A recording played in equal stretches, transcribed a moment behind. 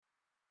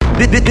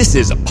This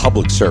is a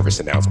public service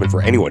announcement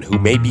for anyone who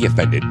may be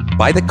offended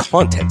by the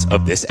contents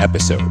of this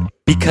episode,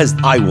 because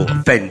I will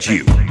offend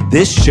you.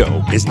 This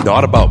show is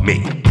not about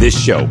me. This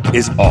show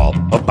is all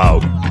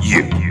about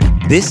you.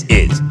 This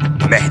is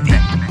Mahdi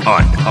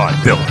on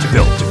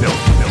Unfiltered.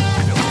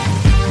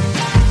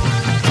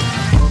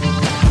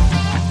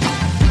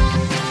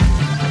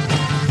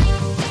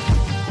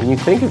 When you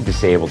think of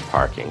disabled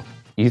parking,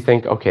 you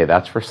think, okay,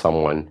 that's for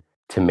someone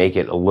to make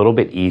it a little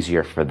bit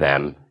easier for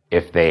them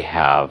if they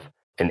have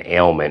an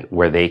ailment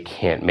where they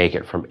can't make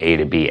it from A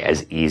to B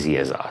as easy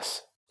as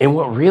us. And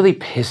what really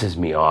pisses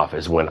me off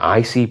is when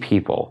I see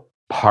people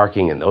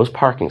parking in those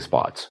parking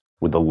spots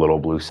with the little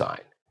blue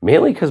sign.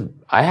 Mainly because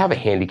I have a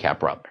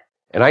handicapped brother,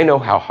 and I know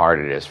how hard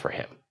it is for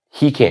him.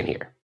 He can't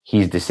hear.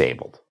 He's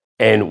disabled.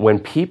 And when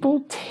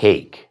people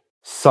take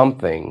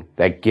something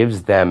that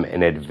gives them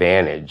an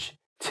advantage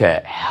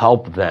to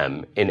help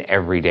them in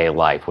everyday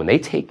life, when they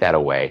take that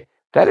away,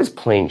 that is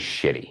plain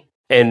shitty.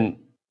 And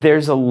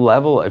there's a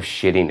level of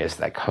shittiness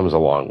that comes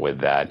along with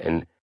that.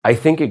 And I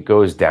think it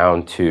goes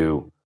down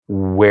to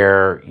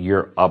where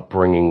your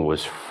upbringing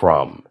was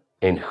from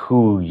and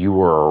who you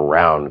were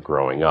around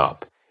growing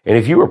up. And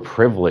if you were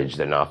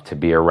privileged enough to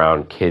be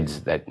around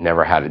kids that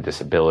never had a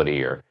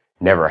disability or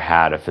never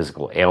had a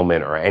physical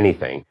ailment or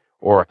anything,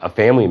 or a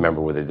family member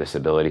with a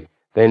disability,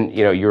 then,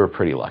 you were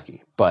pretty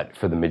lucky. But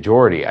for the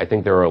majority, I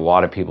think there are a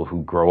lot of people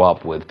who grow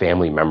up with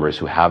family members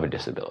who have a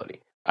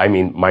disability. I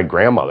mean, my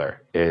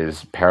grandmother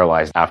is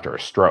paralyzed after a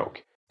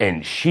stroke,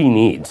 and she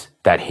needs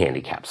that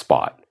handicap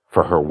spot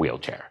for her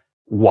wheelchair.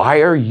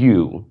 Why are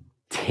you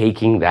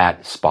taking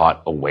that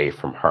spot away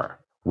from her?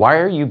 Why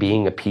are you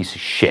being a piece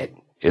of shit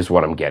is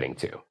what I'm getting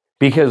to.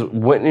 Because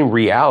when in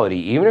reality,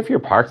 even if you're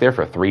parked there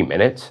for 3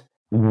 minutes,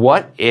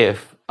 what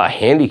if a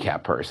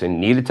handicapped person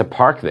needed to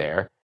park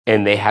there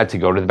and they had to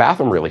go to the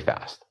bathroom really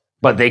fast,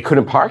 but they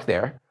couldn't park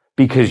there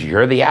because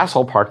you're the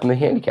asshole parked in the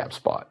handicap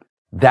spot?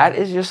 That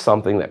is just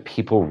something that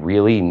people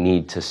really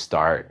need to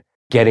start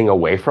getting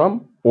away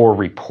from or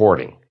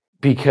reporting,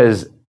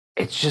 because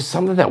it's just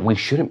something that we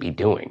shouldn't be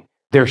doing.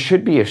 There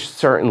should be a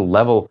certain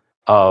level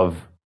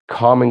of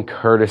common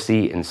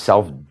courtesy and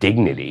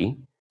self-dignity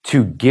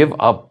to give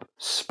up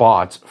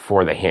spots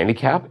for the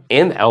handicapped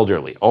and the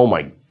elderly. Oh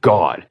my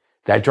God,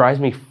 that drives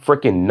me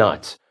freaking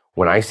nuts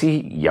when I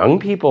see young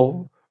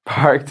people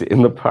parked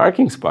in the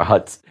parking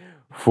spots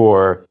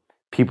for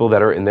people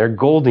that are in their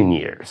golden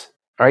years.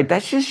 All right,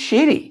 that's just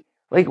shitty.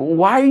 Like,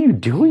 why are you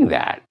doing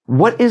that?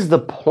 What is the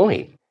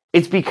point?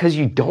 It's because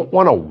you don't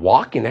want to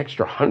walk an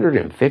extra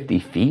 150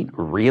 feet,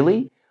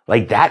 really?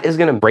 Like, that is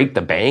going to break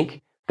the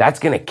bank? That's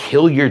going to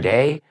kill your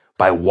day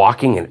by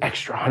walking an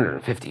extra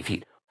 150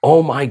 feet.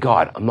 Oh my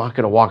God, I'm not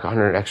going to walk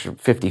 100 extra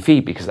 50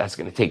 feet because that's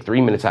going to take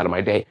 3 minutes out of my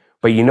day.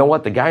 But you know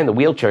what? The guy in the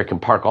wheelchair can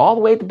park all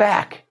the way at the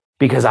back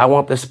because I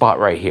want this spot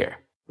right here.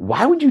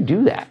 Why would you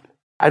do that?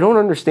 I don't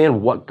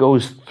understand what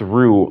goes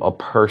through a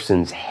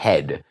person's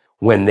head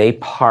when they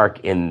park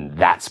in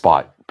that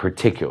spot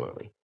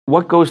particularly.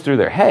 What goes through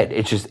their head?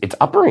 It's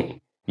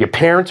upbringing. Your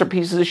parents are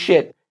pieces of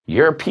shit.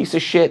 You're a piece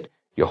of shit.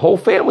 Your whole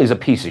family's a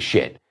piece of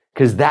shit.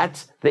 Because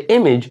that's the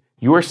image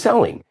you are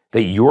selling,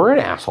 that you're an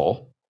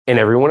asshole and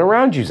everyone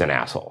around you's an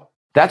asshole.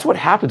 That's what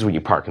happens when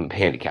you park in the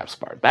handicap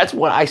spot. That's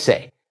what I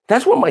say.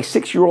 That's what my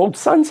 6-year-old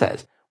son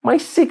says. My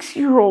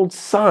 6-year-old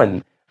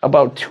son,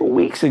 about 2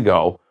 weeks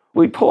ago,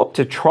 we pull up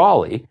to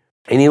trolley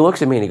and he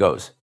looks at me and he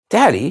goes,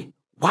 "Daddy,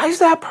 why is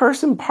that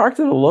person parked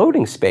in the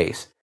loading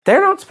space?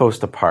 They're not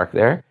supposed to park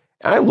there."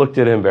 And I looked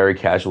at him very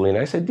casually and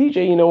I said,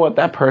 "DJ, you know what?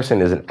 That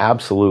person is an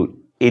absolute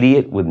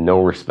idiot with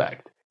no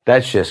respect.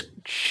 That's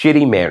just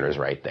shitty manners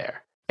right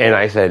there." And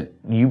I said,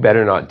 "You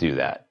better not do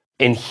that."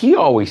 And he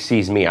always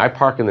sees me. I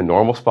park in the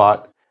normal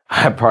spot.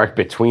 I park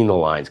between the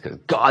lines because,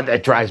 God,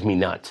 that drives me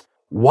nuts.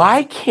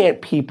 Why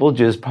can't people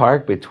just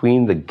park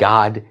between the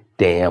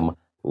goddamn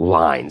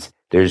lines?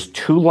 There's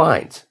 2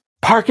 lines.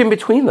 Park in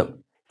between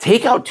them.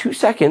 Take out 2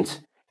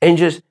 seconds and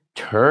just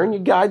turn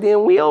your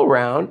goddamn wheel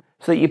around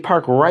so that you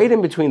park right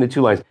in between the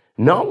 2 lines.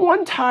 Not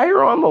one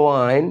tire on the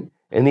line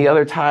and the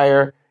other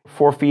tire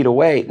 4 feet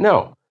away.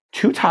 No,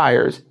 2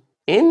 tires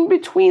in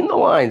between the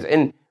lines,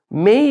 and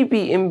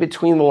maybe in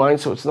between the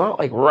lines so it's not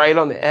like right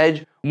on the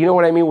edge. You know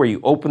what I mean? Where you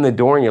open the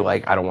door and you're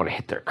like, I don't want to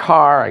hit their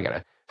car. I got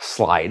to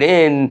slide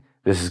in.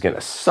 This is going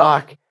to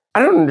suck. I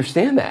don't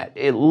understand that.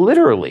 It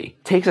literally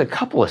takes a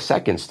couple of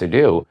seconds to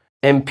do,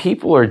 and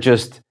people are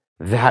just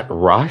that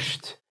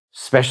rushed,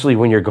 especially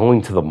when you're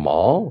going to the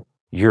mall.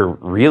 You're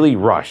really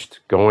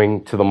rushed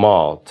going to the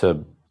mall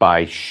to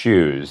buy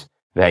shoes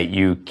that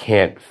you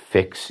can't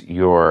fix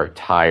your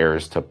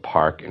tires to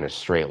park in a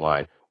straight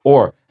line.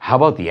 Or how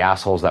about the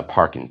assholes that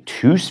park in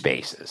 2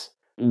 spaces?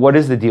 What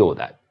is the deal with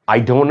that?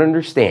 I don't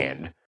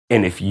understand.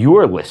 And if you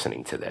are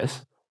listening to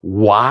this,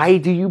 why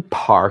do you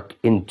park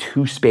in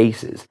 2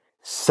 spaces,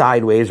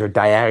 sideways or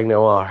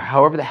diagonal or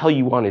however the hell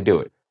you want to do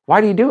it?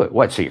 Why do you do it?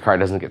 What, so your car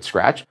doesn't get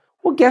scratched?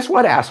 Well, guess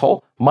what,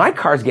 asshole? My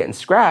car's getting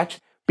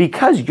scratched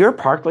because you're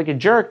parked like a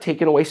jerk,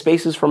 taking away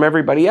spaces from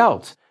everybody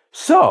else.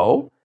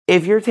 So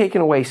if you're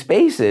taking away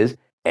spaces,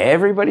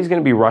 everybody's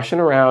going to be rushing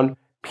around,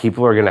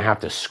 people are going to have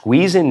to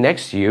squeeze in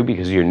next to you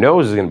because your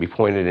nose is going to be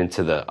pointed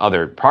into the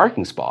other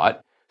parking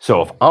spot.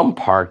 So if I'm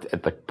parked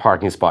at the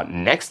parking spot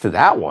next to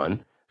that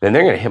one, then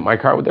they're going to hit my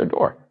car with their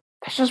door.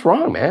 That's just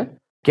wrong, man.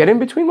 Get in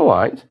between the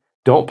lines.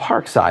 Don't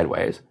park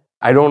sideways.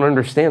 I don't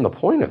understand the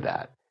point of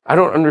that. I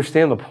don't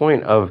understand the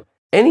point of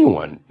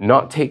anyone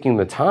not taking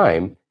the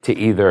time to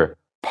either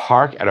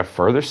park at a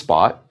further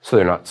spot so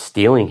they're not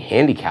stealing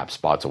handicap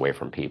spots away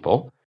from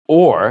people,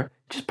 or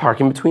just park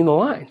in between the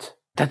lines.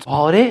 That's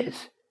all it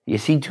is. You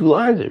see two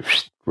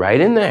lines right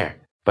in there.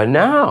 But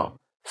now,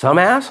 some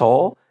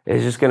asshole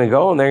is just going to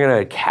go and they're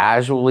going to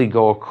casually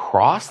go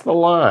across the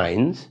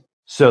lines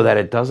so that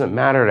it doesn't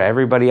matter to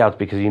everybody else,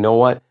 because you know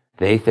what?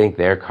 They think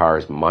their car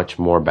is much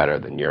more better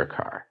than your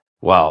car.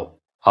 Well,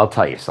 I'll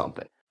tell you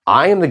something.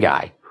 I am the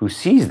guy who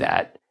sees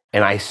that,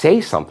 and I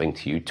say something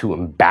to you to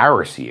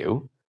embarrass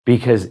you,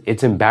 because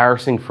it's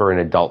embarrassing for an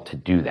adult to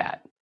do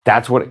that.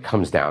 That's what it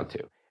comes down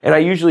to. And I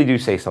usually do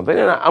say something,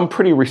 and I'm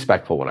pretty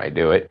respectful when I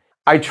do it.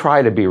 I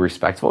try to be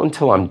respectful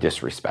until I'm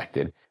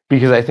disrespected,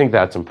 because I think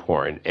that's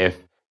important. If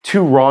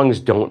two wrongs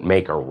don't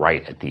make a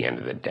right at the end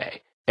of the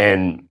day.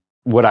 And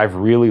what I've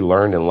really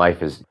learned in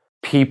life is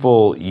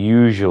people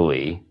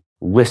usually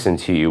listen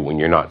to you when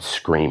you're not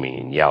screaming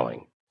and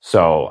yelling.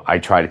 So I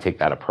try to take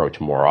that approach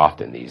more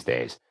often these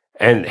days.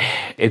 And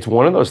it's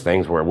one of those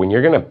things where when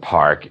you're going to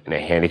park in a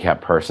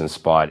handicapped person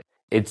spot,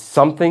 it's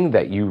something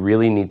that you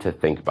really need to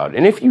think about.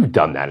 And if you've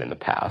done that in the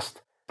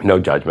past, no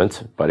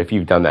judgments, but if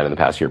you've done that in the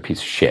past, you're a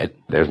piece of shit.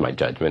 There's my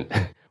judgment.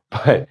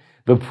 But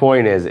the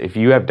point is, if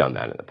you have done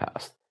that in the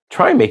past,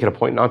 try and make it a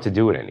point not to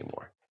do it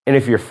anymore. And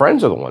if your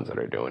friends are the ones that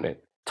are doing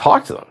it,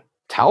 talk to them,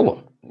 tell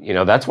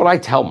them. That's what I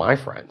tell my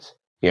friends.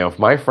 If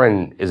my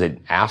friend is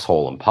an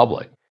asshole in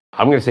public,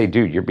 I'm going to say,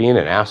 dude, you're being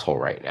an asshole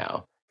right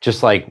now.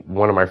 Just like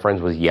one of my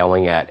friends was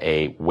yelling at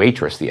a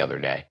waitress the other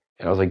day.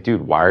 And I was like,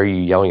 dude, why are you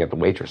yelling at the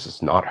waitress?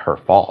 It's not her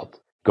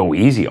fault. Go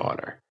easy on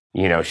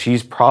her.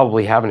 She's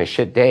probably having a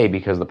shit day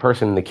because the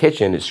person in the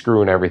kitchen is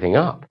screwing everything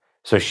up.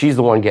 So she's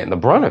the one getting the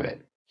brunt of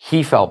it.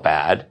 He felt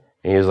bad.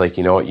 And he was like,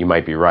 you know what, you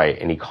might be right.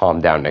 And he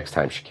calmed down next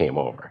time she came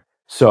over.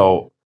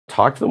 So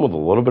talk to them with a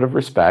little bit of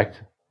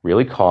respect,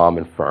 really calm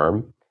and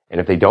firm. And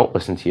if they don't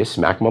listen to you,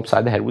 smack them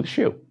upside the head with a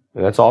shoe.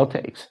 And that's all it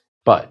takes.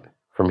 But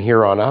from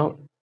here on out,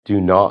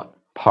 do not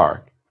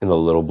park in the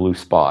little blue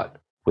spot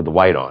with the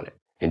white on it.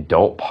 And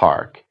don't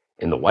park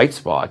in the white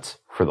spots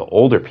for the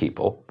older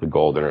people, the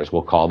goldeners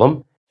we'll call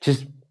them.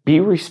 Just be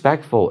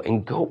respectful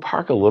and go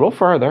park a little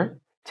further.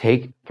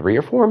 Take 3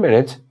 or 4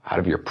 minutes out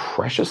of your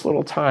precious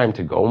little time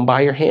to go and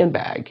buy your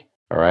handbag,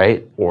 all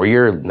right? Or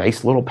your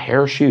nice little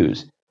pair of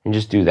shoes, and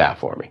just do that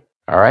for me,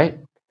 all right?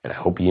 And I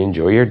hope you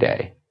enjoy your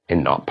day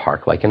and not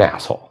park like an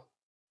asshole.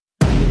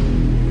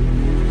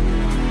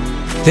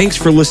 Thanks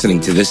for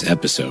listening to this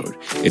episode.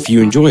 If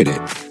you enjoyed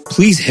it,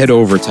 please head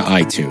over to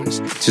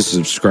iTunes to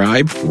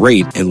subscribe,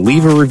 rate, and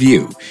leave a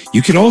review.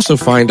 You can also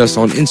find us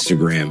on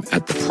Instagram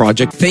at The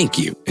Project Thank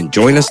You, and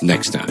join us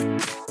next time.